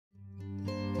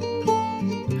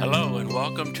Hello and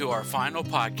welcome to our final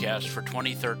podcast for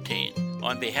 2013.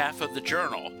 On behalf of the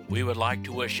Journal, we would like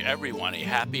to wish everyone a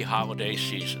happy holiday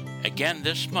season. Again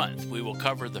this month, we will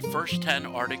cover the first 10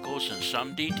 articles in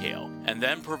some detail and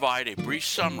then provide a brief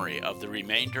summary of the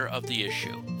remainder of the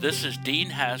issue. This is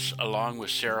Dean Hess along with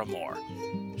Sarah Moore.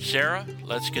 Sarah,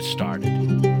 let's get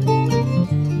started.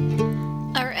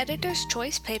 Our Editor's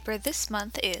Choice paper this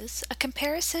month is A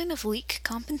Comparison of Leak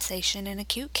Compensation in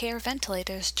Acute Care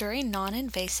Ventilators During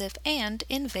Non-Invasive and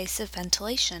Invasive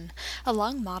Ventilation, a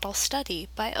lung model study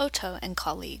by Otto and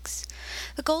colleagues.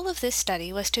 The goal of this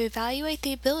study was to evaluate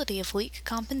the ability of leak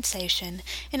compensation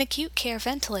in acute care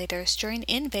ventilators during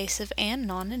invasive and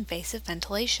non-invasive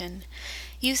ventilation.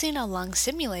 Using a lung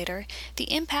simulator,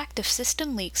 the impact of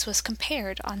system leaks was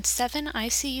compared on 7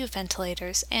 ICU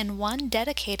ventilators and 1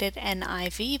 dedicated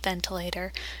NIV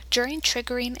ventilator during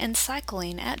triggering and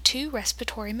cycling at 2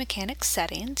 respiratory mechanics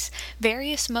settings,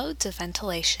 various modes of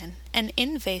ventilation, an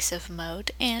invasive mode,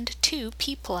 and 2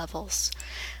 PEEP levels.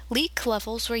 Leak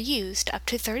levels were used up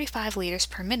to 35 liters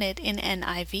per minute in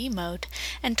NIV mode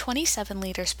and 27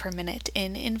 liters per minute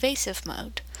in invasive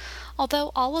mode.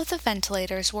 Although all of the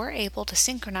ventilators were able to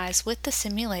synchronize with the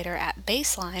simulator at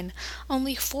baseline,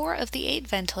 only 4 of the 8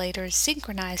 ventilators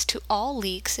synchronized to all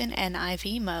leaks in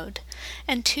NIV mode,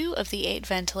 and 2 of the 8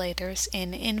 ventilators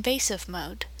in invasive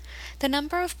mode. The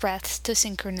number of breaths to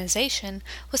synchronization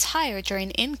was higher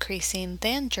during increasing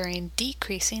than during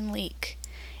decreasing leak.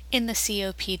 In the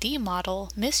COPD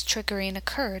model, mistriggering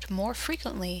occurred more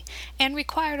frequently and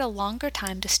required a longer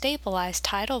time to stabilize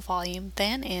tidal volume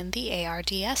than in the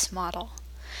ARDS model.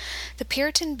 The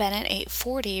Puritan-Bennett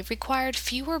 840 required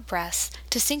fewer breaths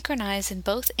to synchronize in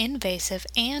both invasive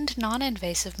and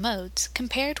non-invasive modes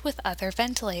compared with other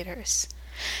ventilators.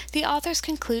 The authors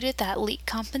concluded that leak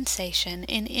compensation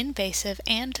in invasive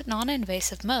and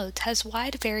non-invasive modes has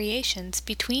wide variations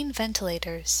between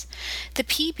ventilators. The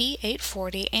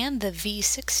PB840 and the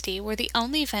V60 were the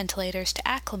only ventilators to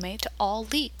acclimate to all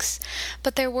leaks,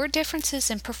 but there were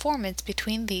differences in performance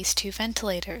between these 2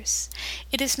 ventilators.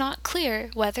 It is not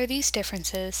clear whether these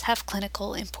differences have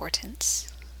clinical importance.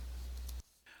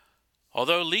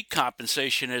 Although leak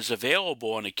compensation is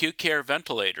available in acute care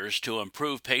ventilators to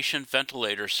improve patient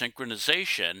ventilator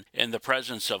synchronization in the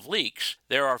presence of leaks,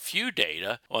 there are few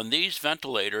data on these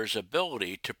ventilators'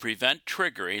 ability to prevent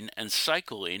triggering and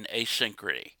cycling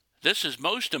asynchrony. This is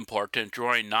most important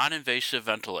during non-invasive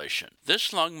ventilation.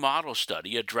 This lung model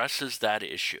study addresses that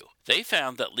issue. They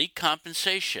found that leak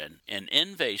compensation in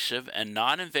invasive and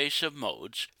non-invasive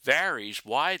modes varies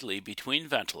widely between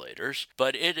ventilators,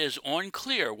 but it is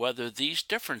unclear whether these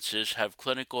differences have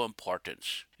clinical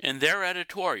importance. In their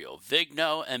editorial,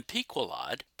 Vigneault and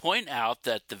Piquelade point out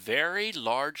that the very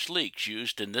large leaks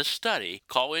used in this study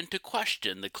call into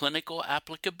question the clinical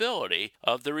applicability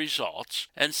of the results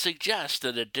and suggest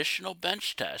that additional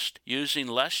bench tests using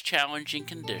less challenging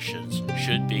conditions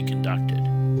should be conducted.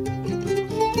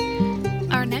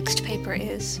 Our next paper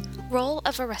is Role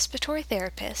of a Respiratory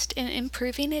Therapist in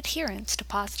Improving Adherence to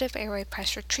Positive Airway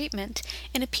Pressure Treatment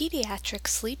in a Pediatric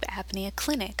Sleep Apnea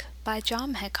Clinic by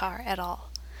Jamhekar et al.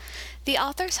 The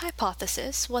author's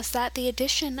hypothesis was that the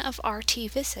addition of RT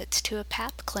visits to a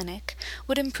PAP clinic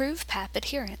would improve PAP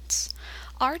adherence.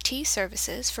 RT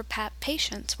services for PAP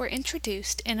patients were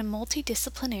introduced in a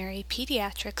multidisciplinary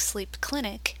pediatric sleep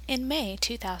clinic in May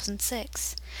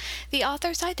 2006. The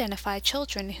authors identified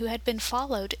children who had been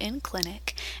followed in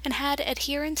clinic and had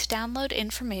adherence download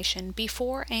information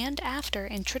before and after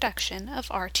introduction of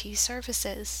RT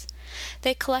services.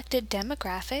 They collected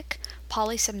demographic,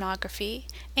 polysomnography,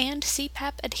 and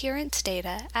CPAP adherence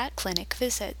data at clinic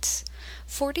visits.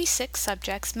 46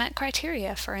 subjects met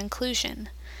criteria for inclusion.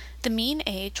 The mean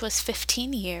age was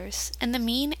 15 years, and the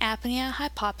mean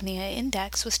apnea-hypopnea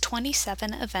index was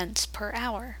 27 events per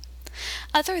hour.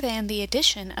 Other than the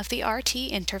addition of the RT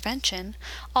intervention,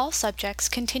 all subjects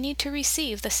continued to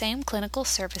receive the same clinical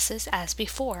services as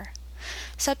before.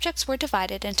 Subjects were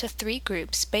divided into 3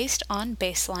 groups based on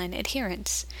baseline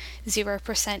adherence: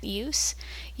 0% use,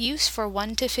 use for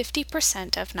 1 to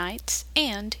 50% of nights,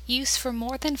 and use for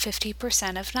more than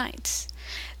 50% of nights.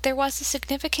 There was a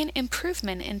significant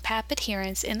improvement in PAP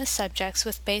adherence in the subjects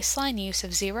with baseline use of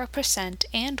 0%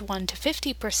 and 1 to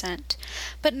 50%,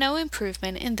 but no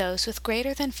improvement in those with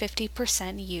greater than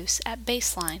 50% use at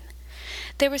baseline.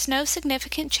 There was no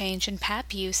significant change in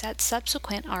PAP use at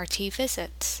subsequent RT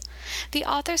visits. The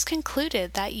authors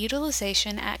concluded that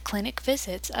utilization at clinic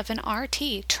visits of an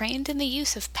RT trained in the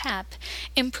use of PAP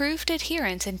improved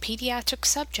adherence in pediatric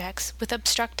subjects with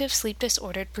obstructive sleep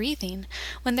disordered breathing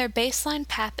when their baseline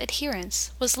PAP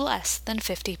adherence was less than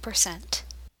 50%.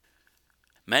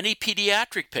 Many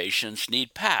pediatric patients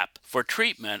need PAP for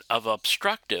treatment of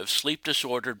obstructive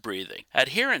sleep-disordered breathing.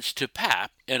 Adherence to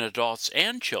PAP in adults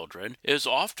and children is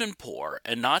often poor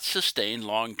and not sustained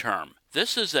long-term.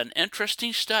 This is an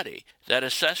interesting study that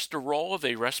assessed the role of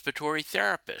a respiratory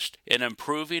therapist in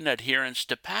improving adherence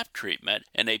to PAP treatment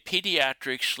in a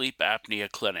pediatric sleep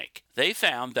apnea clinic. They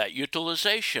found that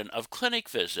utilization of clinic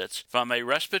visits from a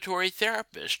respiratory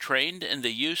therapist trained in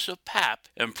the use of PAP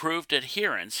improved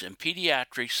adherence in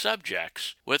pediatric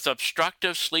subjects with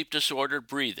obstructive sleep-disordered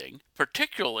breathing,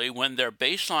 particularly when their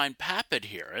baseline PAP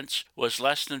adherence was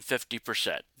less than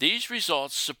 50%. These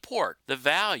results support the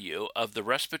value of the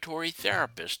respiratory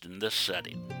therapist in this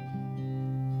setting.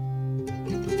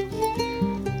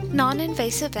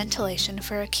 Non-invasive ventilation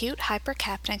for acute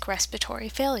hypercapnic respiratory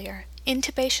failure.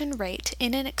 Intubation rate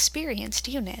in an experienced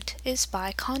unit is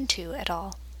by Contu et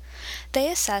al.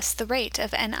 They assess the rate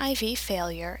of NIV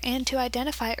failure and to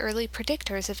identify early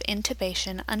predictors of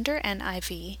intubation under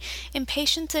NIV in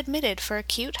patients admitted for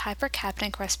acute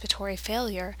hypercapnic respiratory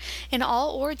failure in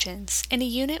all origins in a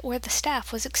unit where the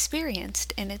staff was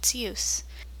experienced in its use.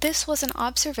 This was an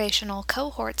observational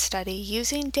cohort study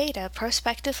using data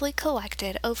prospectively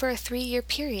collected over a 3-year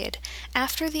period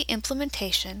after the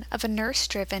implementation of a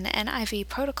nurse-driven NIV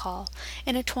protocol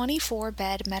in a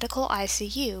 24-bed medical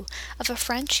ICU of a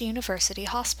French university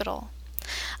hospital.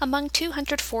 Among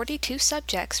 242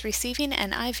 subjects receiving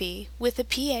NIV with a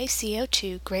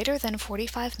PaCO2 greater than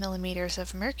 45 millimeters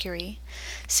of mercury,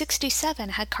 67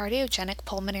 had cardiogenic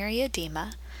pulmonary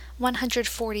edema,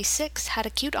 146 had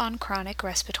acute on-chronic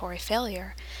respiratory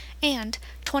failure, and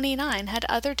 29 had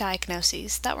other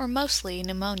diagnoses that were mostly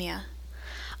pneumonia.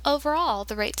 Overall,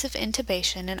 the rates of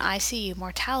intubation and ICU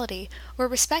mortality were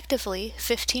respectively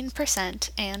 15%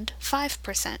 and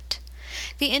 5%.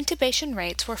 The intubation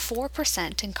rates were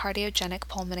 4% in cardiogenic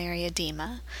pulmonary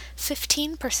edema,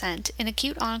 15% in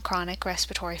acute on-chronic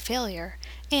respiratory failure,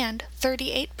 and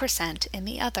 38% in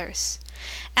the others.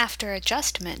 After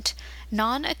adjustment,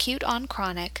 non-acute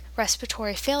on-chronic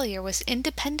respiratory failure was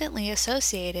independently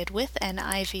associated with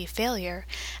NIV failure,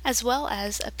 as well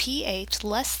as a pH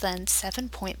less than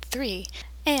 7.3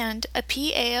 and a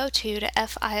PaO2 to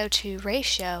FiO2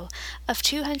 ratio of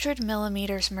 200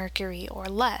 millimeters mercury or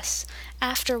less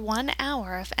after 1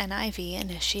 hour of NIV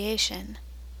initiation.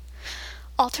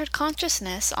 Altered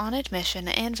consciousness on admission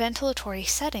and ventilatory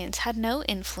settings had no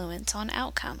influence on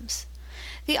outcomes.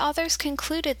 The authors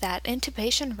concluded that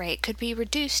intubation rate could be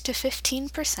reduced to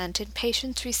 15% in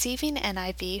patients receiving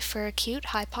NIV for acute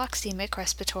hypoxemic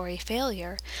respiratory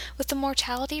failure with a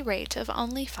mortality rate of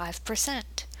only 5%.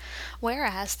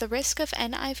 Whereas the risk of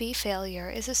NIV failure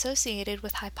is associated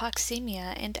with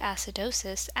hypoxemia and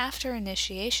acidosis after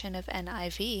initiation of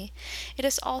NIV, it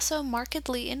is also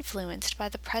markedly influenced by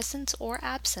the presence or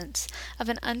absence of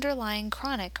an underlying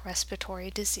chronic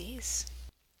respiratory disease.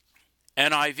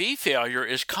 NIV failure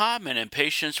is common in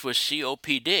patients with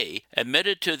COPD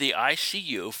admitted to the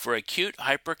ICU for acute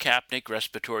hypercapnic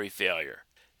respiratory failure.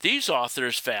 These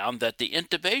authors found that the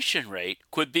intubation rate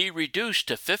could be reduced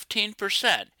to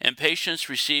 15% in patients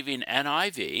receiving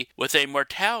NIV with a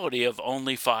mortality of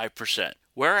only 5%,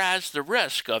 whereas the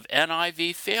risk of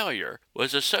NIV failure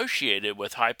was associated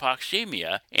with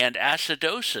hypoxemia and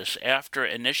acidosis after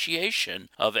initiation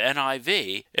of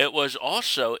NIV. It was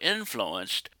also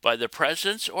influenced by the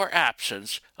presence or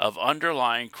absence of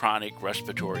underlying chronic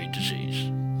respiratory disease.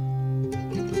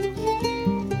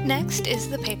 Next is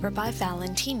the paper by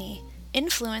Valentini,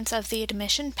 Influence of the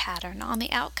Admission Pattern on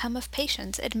the Outcome of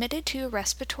Patients Admitted to a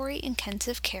Respiratory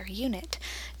Intensive Care Unit.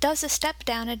 Does a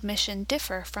step-down admission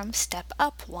differ from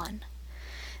step-up one?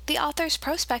 The authors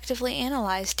prospectively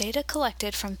analyzed data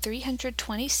collected from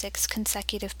 326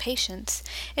 consecutive patients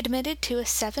admitted to a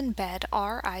 7-bed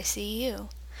RICU.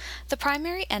 The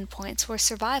primary endpoints were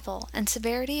survival and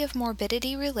severity of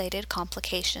morbidity-related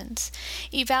complications,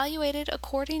 evaluated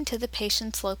according to the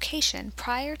patient's location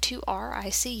prior to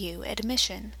RICU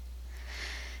admission.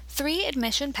 3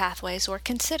 admission pathways were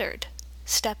considered: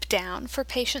 step down for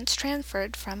patients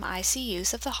transferred from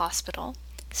ICUs of the hospital,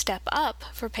 step up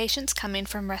for patients coming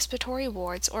from respiratory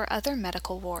wards or other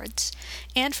medical wards,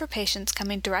 and for patients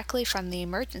coming directly from the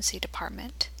emergency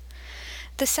department.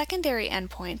 The secondary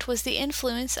endpoint was the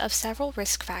influence of several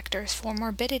risk factors for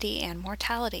morbidity and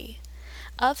mortality.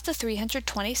 Of the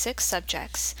 326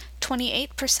 subjects,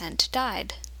 28%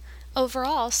 died.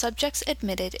 Overall, subjects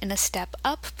admitted in a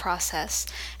step-up process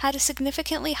had a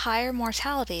significantly higher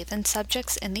mortality than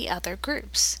subjects in the other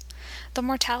groups. The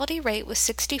mortality rate was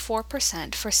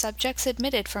 64% for subjects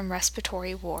admitted from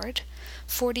respiratory ward,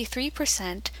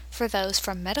 43% for those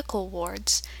from medical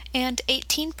wards, and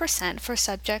 18% for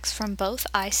subjects from both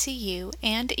ICU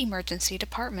and emergency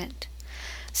department.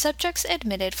 Subjects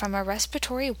admitted from a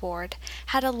respiratory ward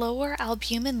had a lower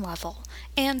albumin level,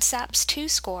 and SAPS-2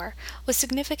 score was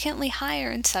significantly higher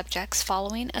in subjects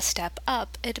following a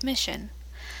step-up admission.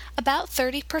 About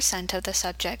 30% of the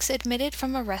subjects admitted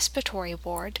from a respiratory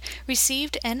ward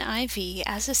received NIV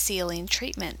as a ceiling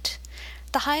treatment.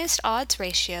 The highest odds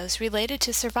ratios related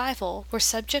to survival were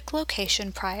subject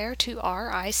location prior to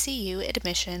RICU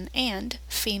admission and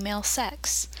female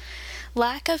sex.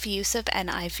 Lack of use of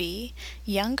NIV,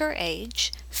 younger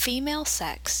age, female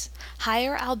sex,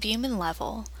 higher albumin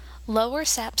level, lower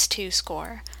SAPS-2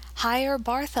 score, higher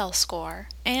Barthel score,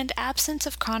 and absence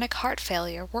of chronic heart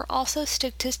failure were also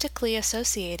statistically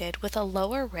associated with a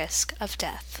lower risk of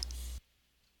death.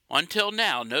 Until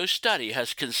now, no study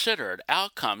has considered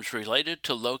outcomes related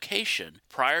to location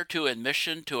prior to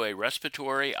admission to a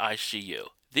respiratory ICU.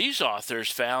 These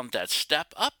authors found that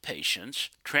step-up patients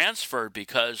transferred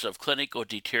because of clinical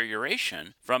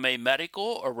deterioration from a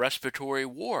medical or respiratory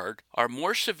ward are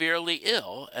more severely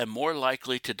ill and more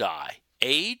likely to die.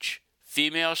 Age,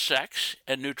 female sex,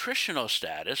 and nutritional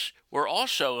status were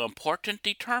also important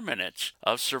determinants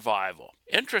of survival.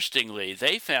 Interestingly,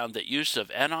 they found that use of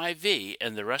NIV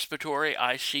in the respiratory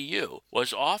ICU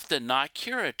was often not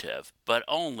curative, but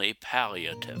only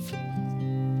palliative.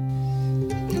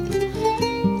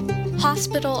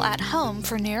 Hospital at Home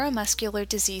for Neuromuscular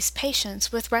Disease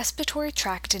Patients with Respiratory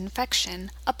Tract Infection,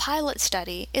 a pilot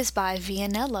study, is by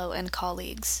Vianello and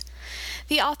colleagues.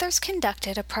 The authors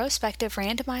conducted a prospective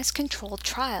randomized controlled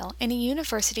trial in a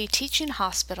university teaching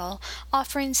hospital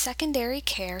offering secondary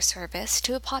care service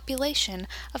to a population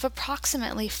of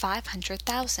approximately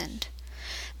 500,000.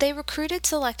 They recruited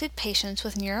selected patients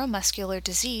with neuromuscular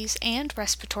disease and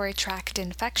respiratory tract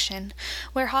infection,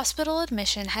 where hospital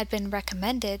admission had been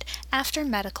recommended after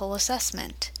medical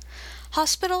assessment.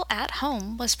 Hospital at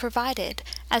home was provided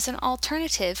as an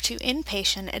alternative to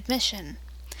inpatient admission.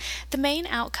 The main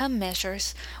outcome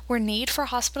measures were need for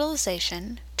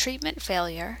hospitalization, treatment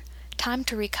failure, time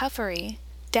to recovery,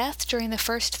 death during the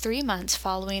first 3 months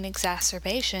following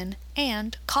exacerbation,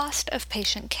 and cost of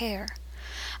patient care.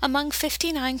 Among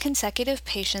 59 consecutive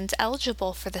patients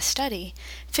eligible for the study,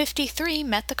 53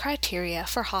 met the criteria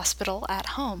for hospital at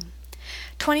home.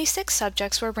 26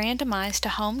 subjects were randomized to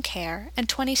home care and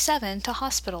 27 to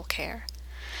hospital care.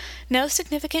 No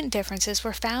significant differences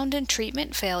were found in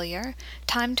treatment failure,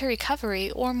 time to recovery,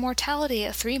 or mortality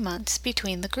at 3 months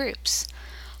between the groups.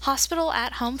 Hospital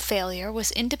at-home failure was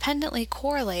independently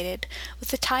correlated with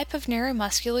the type of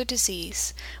neuromuscular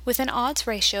disease, with an odds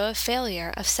ratio of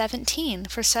failure of 17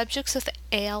 for subjects with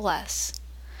ALS.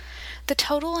 The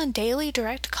total and daily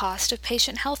direct cost of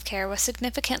patient health care was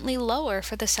significantly lower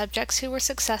for the subjects who were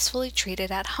successfully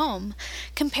treated at home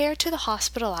compared to the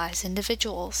hospitalized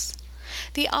individuals.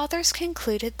 The authors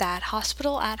concluded that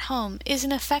hospital at home is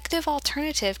an effective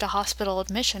alternative to hospital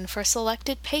admission for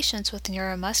selected patients with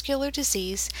neuromuscular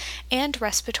disease and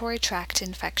respiratory tract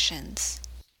infections.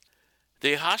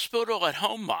 The hospital at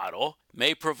home model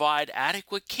may provide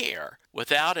adequate care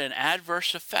without an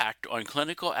adverse effect on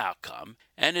clinical outcome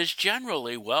and is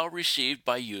generally well received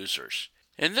by users.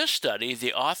 In this study,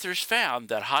 the authors found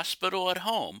that hospital at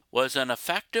home was an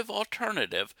effective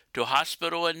alternative to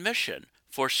hospital admission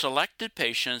for selected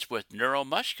patients with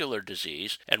neuromuscular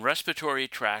disease and respiratory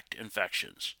tract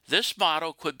infections. This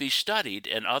model could be studied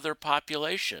in other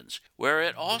populations where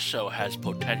it also has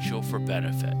potential for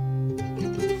benefit.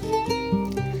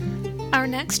 Our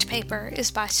next paper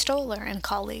is by Stoller and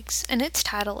colleagues, and its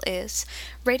title is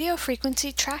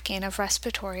Radiofrequency Tracking of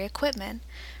Respiratory Equipment,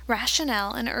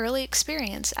 Rationale and Early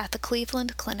Experience at the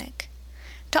Cleveland Clinic.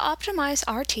 To optimize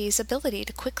RT's ability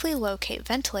to quickly locate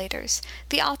ventilators,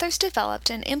 the authors developed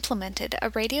and implemented a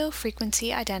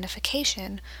radiofrequency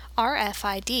identification,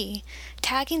 RFID,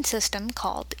 tagging system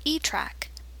called eTrack.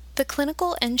 The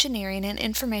Clinical Engineering and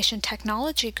Information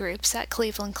Technology groups at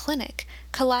Cleveland Clinic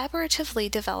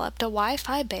collaboratively developed a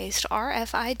Wi-Fi-based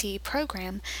RFID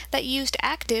program that used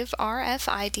active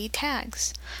RFID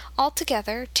tags.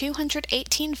 Altogether,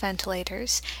 218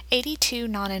 ventilators, 82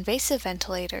 non-invasive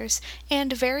ventilators,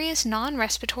 and various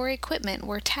non-respiratory equipment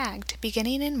were tagged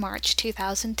beginning in March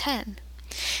 2010.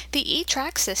 The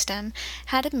eTrack system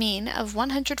had a mean of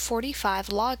 145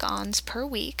 log-ons per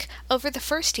week over the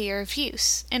first year of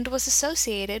use and was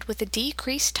associated with a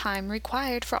decreased time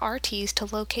required for RTs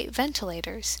to locate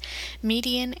ventilators,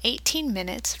 median 18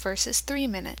 minutes versus 3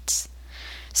 minutes.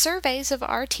 Surveys of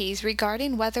RTs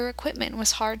regarding whether equipment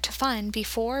was hard to find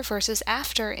before versus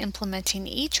after implementing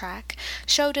eTrack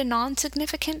showed a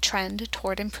non-significant trend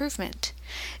toward improvement.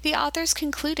 The authors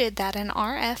concluded that an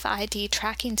RFID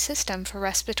tracking system for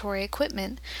respiratory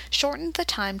equipment shortened the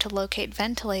time to locate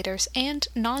ventilators and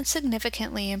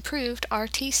non-significantly improved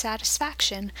RT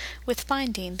satisfaction with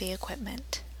finding the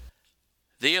equipment.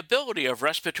 The ability of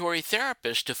respiratory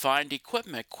therapists to find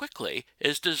equipment quickly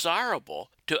is desirable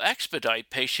to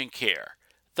expedite patient care.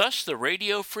 Thus, the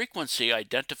radio frequency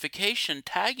identification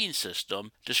tagging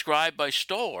system described by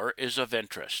Stoller is of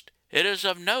interest. It is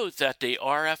of note that the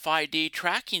RFID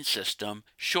tracking system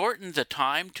shortened the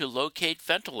time to locate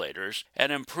ventilators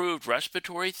and improved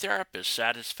respiratory therapist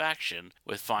satisfaction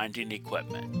with finding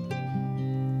equipment.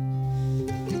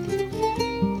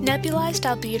 Nebulized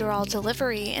albuterol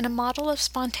delivery in a model of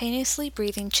spontaneously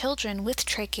breathing children with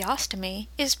tracheostomy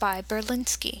is by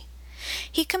Berlinski.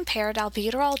 He compared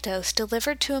albuterol dose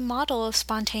delivered to a model of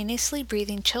spontaneously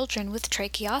breathing children with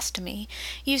tracheostomy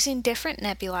using different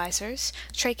nebulizers,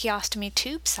 tracheostomy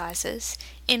tube sizes,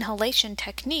 inhalation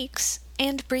techniques,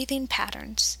 and breathing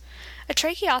patterns. A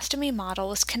tracheostomy model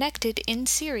was connected in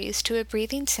series to a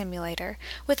breathing simulator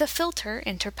with a filter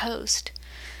interposed.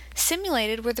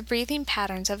 Simulated were the breathing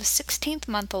patterns of a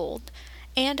 16-month-old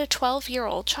and a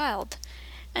 12-year-old child,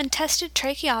 and tested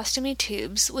tracheostomy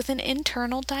tubes with an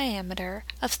internal diameter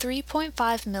of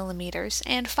 3.5 millimeters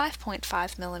and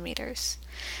 5.5 millimeters.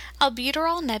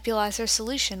 Albuterol nebulizer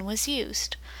solution was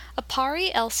used. A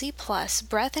PARI LC Plus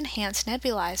breath-enhanced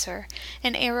nebulizer,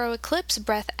 an Aero Eclipse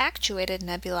breath-actuated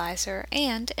nebulizer,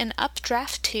 and an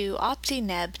Updraft 2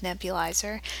 OptiNeb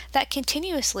nebulizer that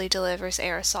continuously delivers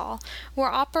aerosol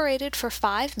were operated for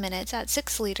 5 minutes at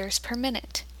 6 liters per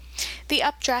minute. The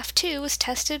Updraft 2 was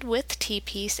tested with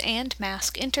T-piece and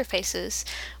mask interfaces,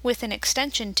 with an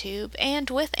extension tube, and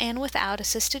with and without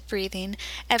assisted breathing,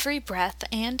 every breath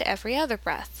and every other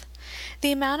breath.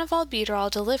 The amount of albuterol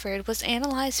delivered was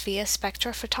analyzed via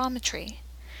spectrophotometry.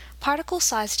 Particle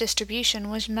size distribution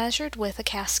was measured with a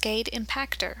cascade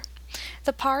impactor.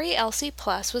 The PARI LC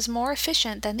Plus was more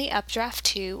efficient than the Updraft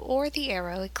 2 or the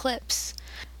Aero Eclipse.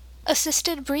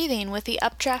 Assisted breathing with the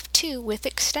Updraft 2 with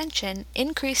extension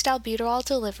increased albuterol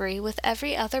delivery with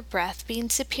every other breath being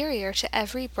superior to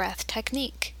every breath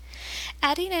technique.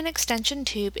 Adding an extension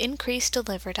tube increased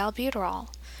delivered albuterol.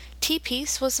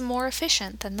 T-piece was more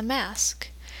efficient than the mask.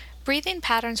 Breathing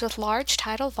patterns with large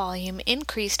tidal volume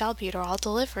increased albuterol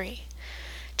delivery.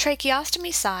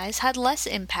 Tracheostomy size had less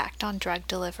impact on drug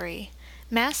delivery.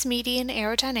 Mass median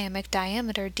aerodynamic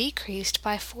diameter decreased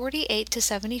by 48 to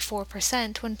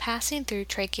 74% when passing through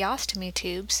tracheostomy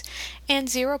tubes, and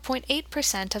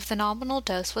 0.8% of the nominal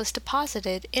dose was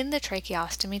deposited in the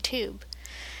tracheostomy tube.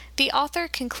 The author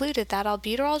concluded that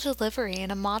albuterol delivery in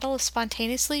a model of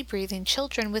spontaneously breathing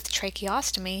children with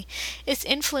tracheostomy is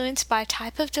influenced by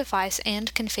type of device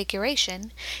and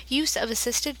configuration, use of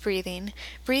assisted breathing,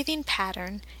 breathing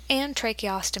pattern, and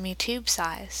tracheostomy tube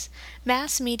size.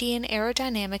 Mass median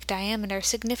aerodynamic diameter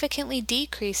significantly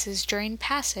decreases during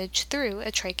passage through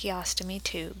a tracheostomy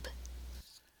tube.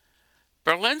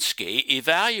 Berlinski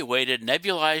evaluated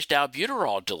nebulized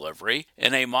albuterol delivery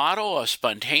in a model of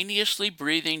spontaneously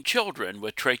breathing children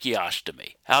with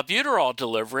tracheostomy. Albuterol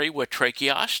delivery with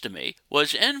tracheostomy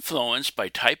was influenced by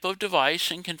type of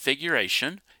device and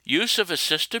configuration, use of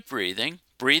assisted breathing,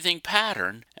 breathing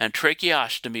pattern, and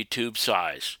tracheostomy tube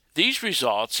size. These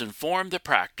results inform the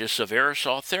practice of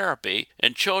aerosol therapy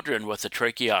in children with a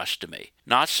tracheostomy.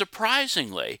 Not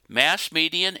surprisingly, mass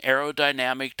median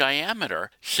aerodynamic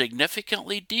diameter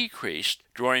significantly decreased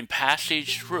during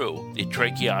passage through the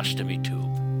tracheostomy tube.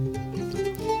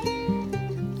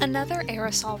 Another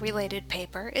aerosol-related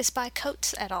paper is by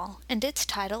Coates et al., and its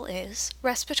title is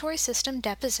Respiratory System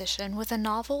Deposition with a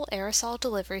Novel Aerosol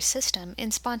Delivery System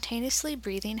in Spontaneously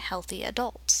Breathing Healthy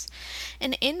Adults.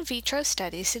 An in vitro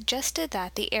study suggested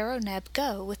that the AeroNeb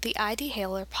Go with the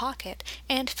IDHaler Pocket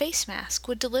and face mask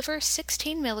would deliver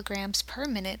 16 milligrams per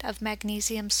minute of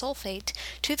magnesium sulfate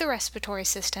to the respiratory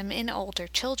system in older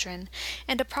children,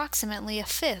 and approximately a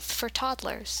fifth for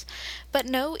toddlers, but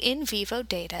no in vivo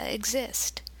data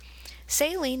exist.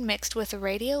 Saline mixed with a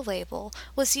radiolabel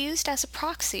was used as a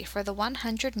proxy for the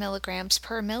 100 mg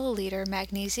per milliliter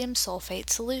magnesium sulfate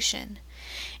solution.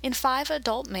 In 5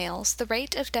 adult males, the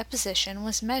rate of deposition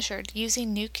was measured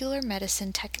using nuclear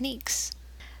medicine techniques.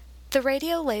 The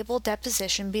radiolabel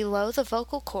deposition below the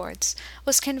vocal cords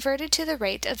was converted to the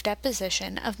rate of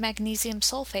deposition of magnesium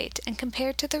sulfate and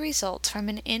compared to the results from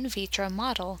an in vitro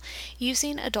model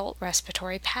using adult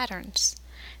respiratory patterns.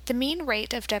 The mean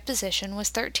rate of deposition was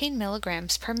 13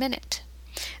 milligrams per minute.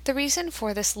 The reason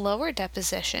for this lower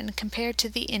deposition compared to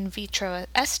the in vitro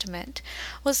estimate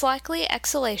was likely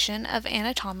exhalation of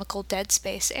anatomical dead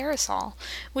space aerosol,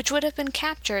 which would have been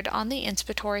captured on the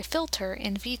inspiratory filter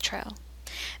in vitro.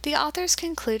 The authors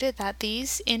concluded that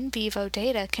these in vivo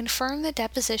data confirm the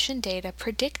deposition data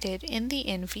predicted in the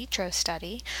in vitro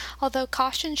study, although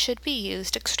caution should be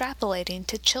used extrapolating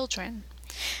to children.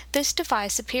 This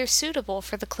device appears suitable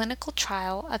for the clinical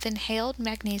trial of inhaled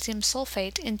magnesium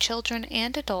sulfate in children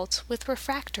and adults with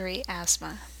refractory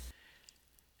asthma.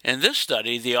 In this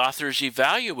study, the authors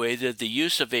evaluated the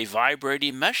use of a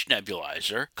vibrating mesh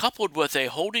nebulizer coupled with a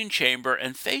holding chamber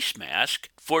and face mask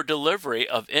for delivery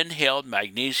of inhaled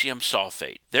magnesium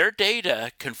sulfate. Their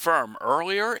data confirm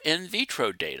earlier in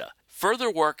vitro data.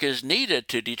 Further work is needed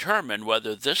to determine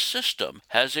whether this system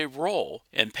has a role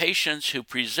in patients who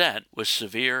present with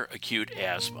severe acute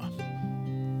asthma.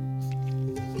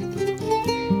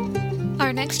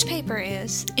 Our next paper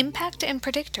is Impact and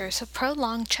Predictors of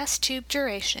Prolonged Chest Tube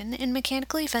Duration in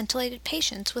Mechanically Ventilated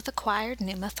Patients with Acquired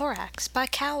Pneumothorax by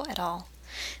Cow et al.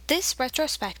 This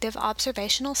retrospective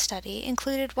observational study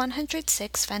included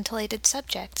 106 ventilated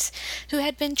subjects who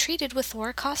had been treated with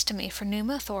thoracostomy for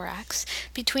pneumothorax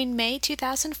between May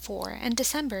 2004 and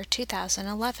December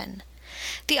 2011.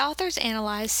 The authors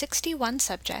analyzed 61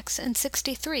 subjects and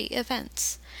 63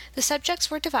 events. The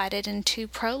subjects were divided into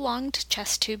prolonged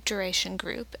chest tube duration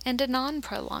group and a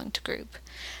non-prolonged group.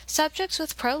 Subjects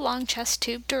with prolonged chest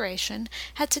tube duration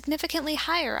had significantly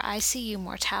higher ICU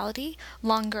mortality,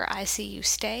 longer ICU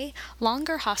stay,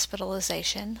 longer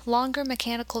hospitalization, longer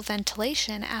mechanical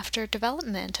ventilation after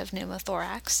development of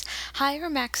pneumothorax, higher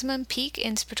maximum peak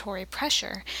inspiratory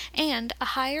pressure, and a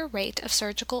higher rate of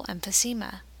surgical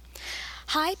emphysema.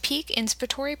 High peak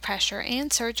inspiratory pressure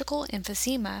and surgical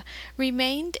emphysema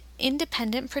remained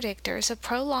independent predictors of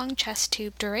prolonged chest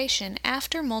tube duration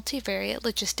after multivariate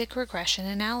logistic regression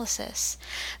analysis.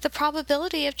 The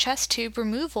probability of chest tube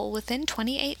removal within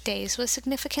 28 days was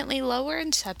significantly lower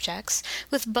in subjects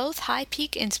with both high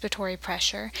peak inspiratory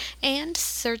pressure and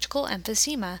surgical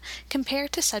emphysema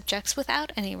compared to subjects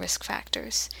without any risk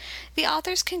factors. The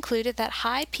authors concluded that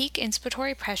high peak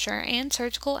inspiratory pressure and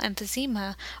surgical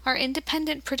emphysema are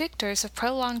independent predictors of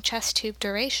prolonged chest tube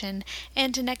duration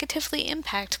and negatively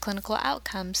impact clinical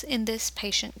outcomes in this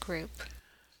patient group.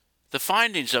 The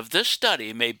findings of this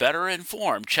study may better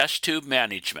inform chest tube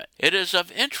management. It is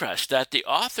of interest that the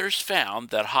authors found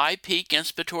that high peak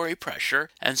inspiratory pressure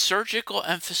and surgical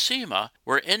emphysema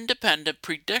were independent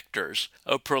predictors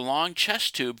of prolonged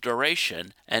chest tube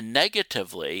duration and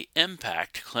negatively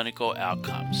impact clinical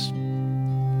outcomes.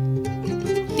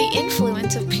 The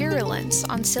influence of purulence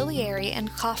on ciliary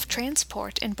and cough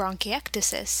transport in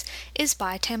bronchiectasis is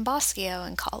by Tamboscio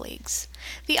and colleagues.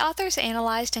 The authors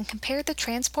analyzed and compared the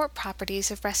transport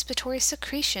properties of respiratory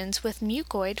secretions with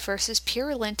mucoid versus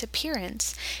purulent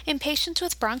appearance in patients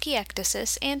with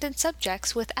bronchiectasis and in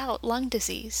subjects without lung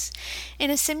disease. In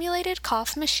a simulated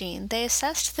cough machine, they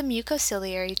assessed the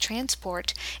mucociliary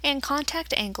transport and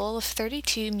contact angle of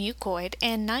 32 mucoid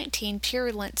and 19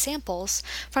 purulent samples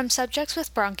from subjects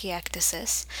with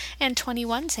bronchiectasis and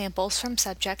 21 samples from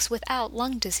subjects without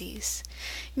lung disease.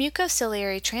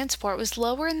 Mucociliary transport was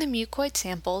lower in the mucoid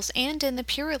samples and in the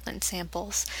purulent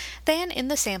samples than in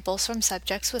the samples from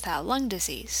subjects without lung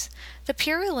disease. The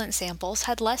purulent samples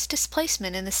had less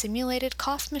displacement in the simulated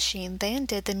cough machine than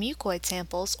did the mucoid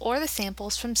samples or the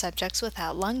samples from subjects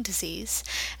without lung disease,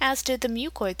 as did the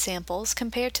mucoid samples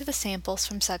compared to the samples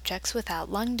from subjects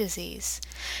without lung disease.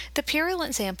 The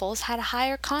purulent samples had a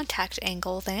higher contact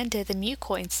angle than did the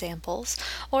mucoid samples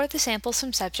or the samples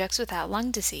from subjects without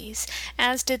lung disease,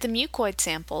 as did the mucoid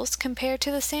samples compared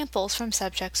to the samples from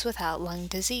subjects without lung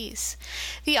disease.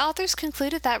 The authors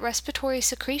concluded that respiratory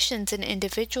secretions in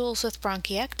individuals with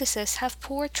bronchiectasis have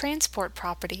poor transport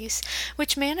properties,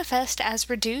 which manifest as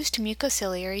reduced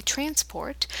mucociliary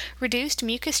transport, reduced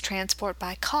mucus transport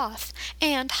by cough,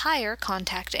 and higher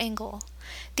contact angle.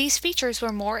 These features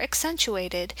were more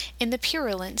accentuated in the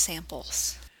purulent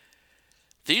samples.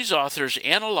 These authors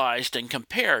analyzed and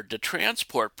compared the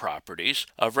transport properties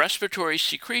of respiratory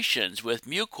secretions with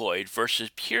mucoid versus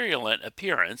purulent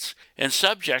appearance in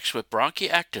subjects with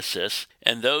bronchiectasis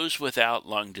and those without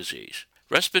lung disease.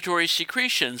 Respiratory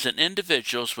secretions in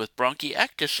individuals with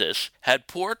bronchiectasis had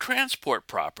poor transport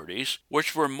properties,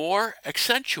 which were more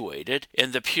accentuated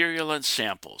in the purulent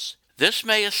samples. This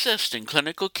may assist in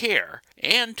clinical care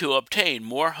and to obtain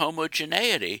more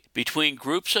homogeneity between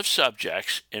groups of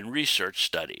subjects in research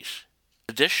studies.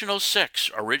 Additional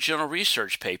 6 original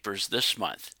research papers this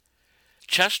month.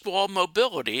 Chest wall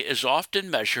mobility is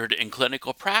often measured in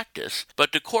clinical practice,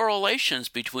 but the correlations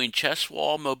between chest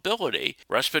wall mobility,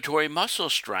 respiratory muscle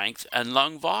strength, and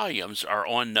lung volumes are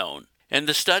unknown. In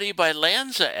the study by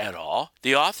Lanza et al.,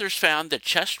 the authors found that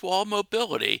chest wall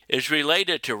mobility is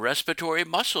related to respiratory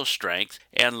muscle strength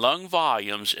and lung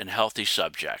volumes in healthy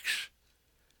subjects.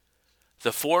 The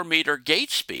 4-meter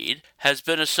gait speed has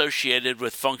been associated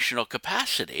with functional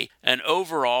capacity and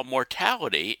overall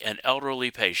mortality in elderly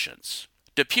patients.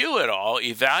 Depew et al.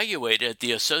 Evaluated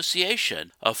the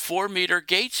association of 4-meter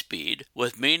gait speed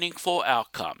with meaningful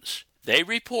outcomes. They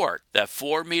report that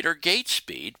 4-meter gait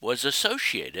speed was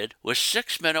associated with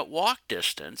 6-minute walk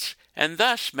distance and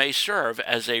thus may serve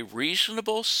as a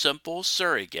reasonable, simple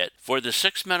surrogate for the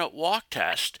 6-minute walk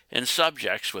test in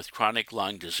subjects with chronic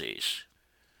lung disease.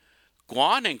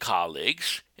 Guan and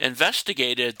colleagues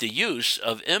investigated the use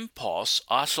of impulse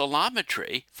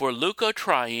oscillometry for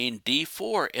leukotriene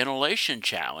D4 inhalation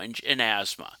challenge in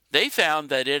asthma. They found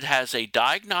that it has a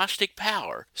diagnostic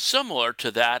power similar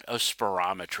to that of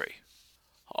spirometry.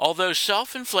 Although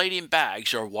self-inflating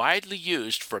bags are widely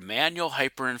used for manual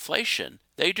hyperinflation,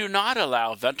 they do not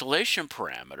allow ventilation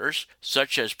parameters,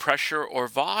 such as pressure or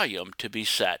volume, to be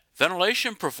set.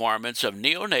 Ventilation performance of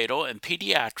neonatal and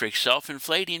pediatric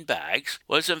self-inflating bags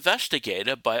was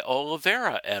investigated by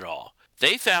Oliveira et al.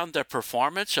 They found that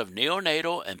performance of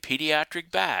neonatal and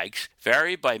pediatric bags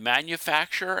varied by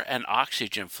manufacturer and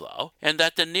oxygen flow, and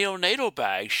that the neonatal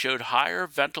bags showed higher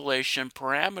ventilation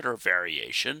parameter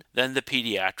variation than the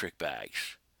pediatric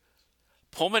bags.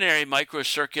 Pulmonary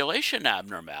microcirculation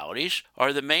abnormalities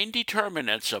are the main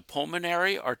determinants of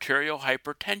pulmonary arterial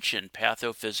hypertension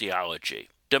pathophysiology.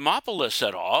 Demopoulos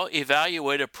et al.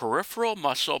 Evaluated peripheral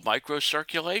muscle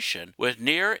microcirculation with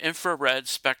near-infrared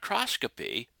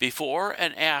spectroscopy before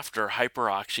and after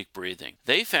hyperoxic breathing.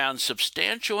 They found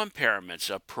substantial impairments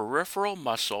of peripheral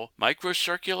muscle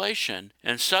microcirculation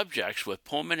in subjects with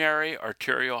pulmonary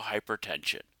arterial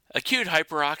hypertension. Acute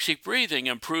hyperoxic breathing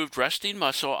improved resting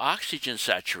muscle oxygen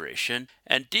saturation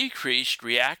and decreased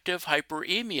reactive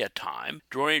hyperemia time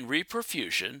during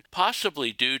reperfusion,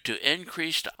 possibly due to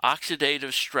increased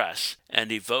oxidative stress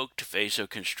and evoked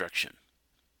vasoconstriction.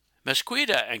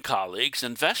 Mesquita and colleagues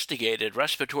investigated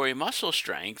respiratory muscle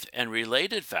strength and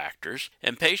related factors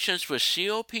in patients with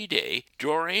COPD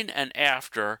during and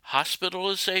after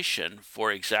hospitalization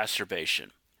for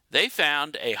exacerbation. They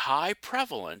found a high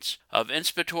prevalence of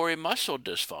inspiratory muscle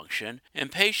dysfunction in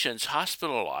patients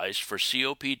hospitalized for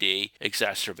COPD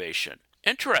exacerbation.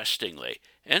 Interestingly,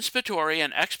 inspiratory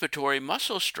and expiratory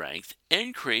muscle strength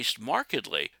increased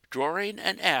markedly during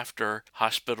and after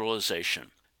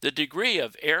hospitalization. The degree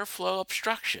of airflow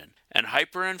obstruction and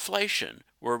hyperinflation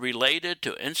were related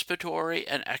to inspiratory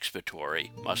and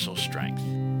expiratory muscle strength.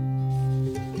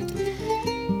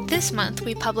 This month,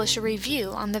 we publish a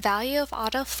review on the value of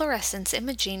autofluorescence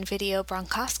imaging video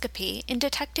bronchoscopy in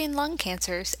detecting lung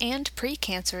cancers and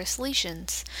precancerous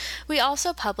lesions. We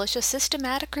also publish a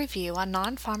systematic review on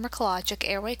non-pharmacologic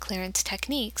airway clearance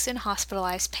techniques in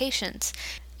hospitalized patients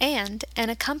and an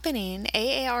accompanying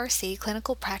AARC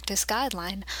clinical practice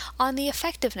guideline on the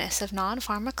effectiveness of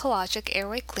non-pharmacologic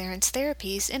airway clearance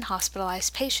therapies in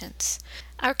hospitalized patients.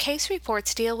 Our case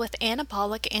reports deal with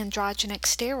anabolic androgenic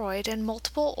steroid and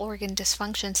multiple organ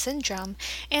dysfunction syndrome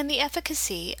and the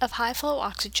efficacy of high-flow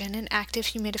oxygen and active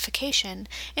humidification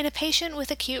in a patient with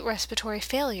acute respiratory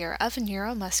failure of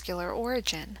neuromuscular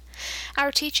origin.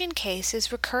 Our teaching case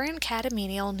is recurrent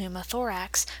catamenial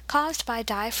pneumothorax caused by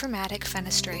diaphragmatic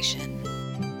fenestration.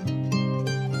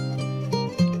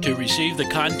 To receive the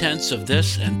contents of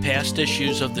this and past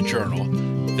issues of the journal,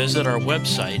 visit our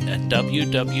website at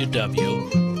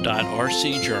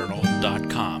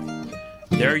www.rcjournal.com.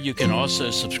 There you can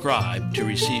also subscribe to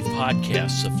receive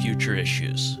podcasts of future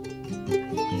issues.